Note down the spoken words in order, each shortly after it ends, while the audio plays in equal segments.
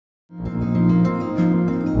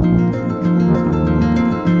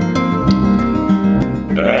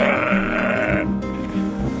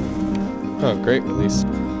great release.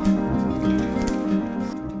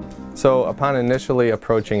 So upon initially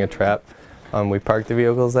approaching a trap, we park the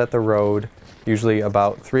vehicles at the road. Usually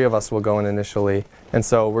about 3 of us will go in initially. And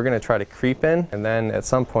so we're going to try to creep in, and then at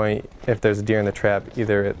some point, if there's a deer in the trap,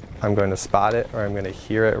 either I'm going to spot it or I'm going to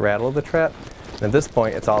hear it rattle the trap. And at this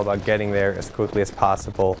point, it's all about getting there as quickly as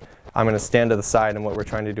possible. I'm going to stand to the side, and what we're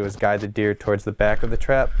trying to do is guide the deer towards the back of the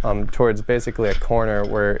trap, towards basically a corner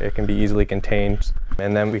where it can be easily contained.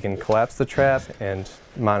 And then we can collapse the trap and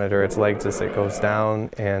monitor its legs as it goes down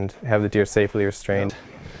and have the deer safely restrained.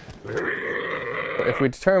 If we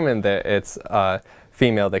determine that it's a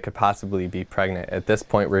female that could possibly be pregnant, at this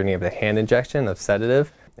point we're going to give it a hand injection of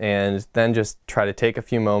sedative and then just try to take a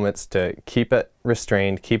few moments to keep it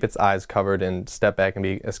restrained, keep its eyes covered, and step back and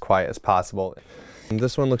be as quiet as possible. And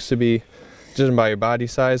this one looks to be, judging by your body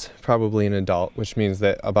size, probably an adult, which means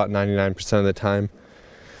that about 99% of the time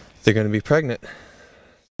they're going to be pregnant.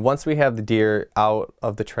 Once we have the deer out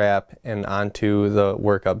of the trap and onto the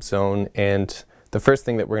workup zone, and the first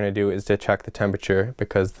thing that we're going to do is to check the temperature,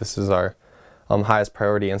 because this is our highest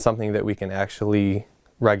priority and something that we can actually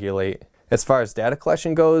regulate. As far as data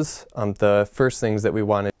collection goes, the first things that we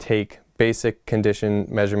want to take basic condition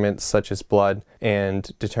measurements such as blood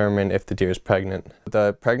and determine if the deer is pregnant.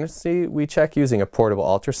 The pregnancy we check using a portable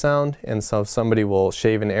ultrasound, and so somebody will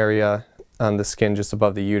shave an area on the skin just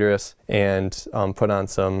above the uterus and put on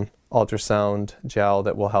some ultrasound gel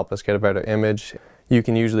that will help us get a better image. You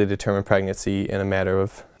can usually determine pregnancy in a matter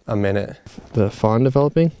of a minute. The fawn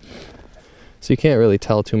developing, so you can't really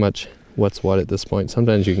tell too much what's what at this point.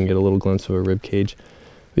 Sometimes you can get a little glimpse of a rib cage,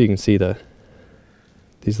 but you can see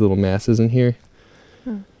these little masses in here.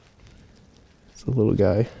 It's a little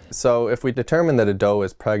guy. So if we determine that a doe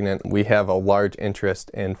is pregnant, we have a large interest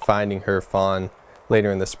in finding her fawn later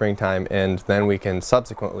in the springtime, and then we can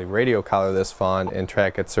subsequently radio collar this fawn and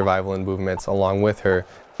track its survival and movements along with her.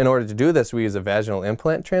 In order to do this, we use a vaginal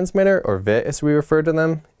implant transmitter, or VIT as we refer to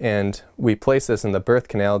them, and we place this in the birth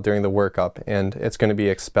canal during the workup, and it's going to be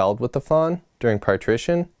expelled with the fawn during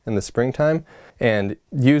parturition in the springtime. And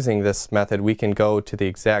using this method, we can go to the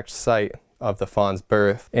exact site of the fawn's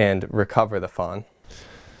birth and recover the fawn.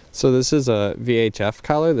 So this is a VHF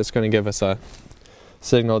collar that's going to give us a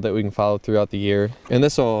signal that we can follow throughout the year, and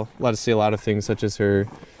this will let us see a lot of things such as her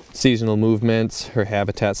seasonal movements, her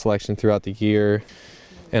habitat selection throughout the year,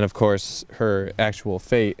 and of course her actual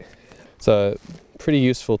fate. It's a pretty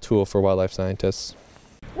useful tool for wildlife scientists.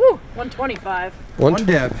 Woo! 125. One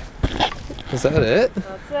dab. Is that it?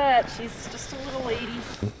 That's it. She's just a little lady.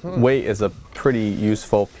 Weight is a pretty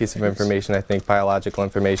useful piece of information, I think, biological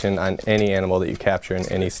information on any animal that you capture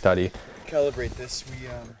in any study. Calibrate this.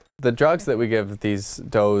 The drugs that we give these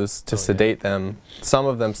does to sedate them, some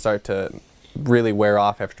of them start to really wear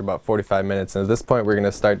off after about 45 minutes, and at this point we're going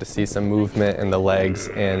to start to see some movement in the legs,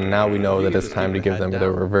 and now we know that it's time to give them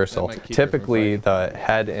a reversal. Typically the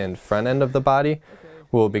head and front end of the body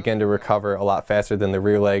will begin to recover a lot faster than the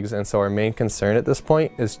rear legs, and so our main concern at this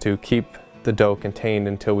point is to keep the doe contained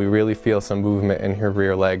until we really feel some movement in her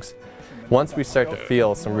rear legs. Once we start to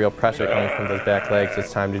feel some real pressure coming from those back legs,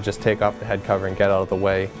 it's time to just take off the head cover and get out of the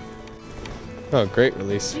way. Oh, great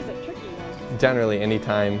release. Generally,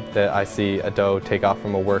 anytime that I see a doe take off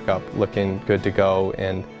from a workup looking good to go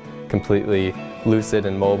and completely lucid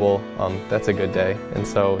and mobile, that's a good day. And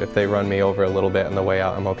so if they run me over a little bit on the way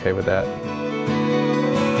out, I'm okay with that.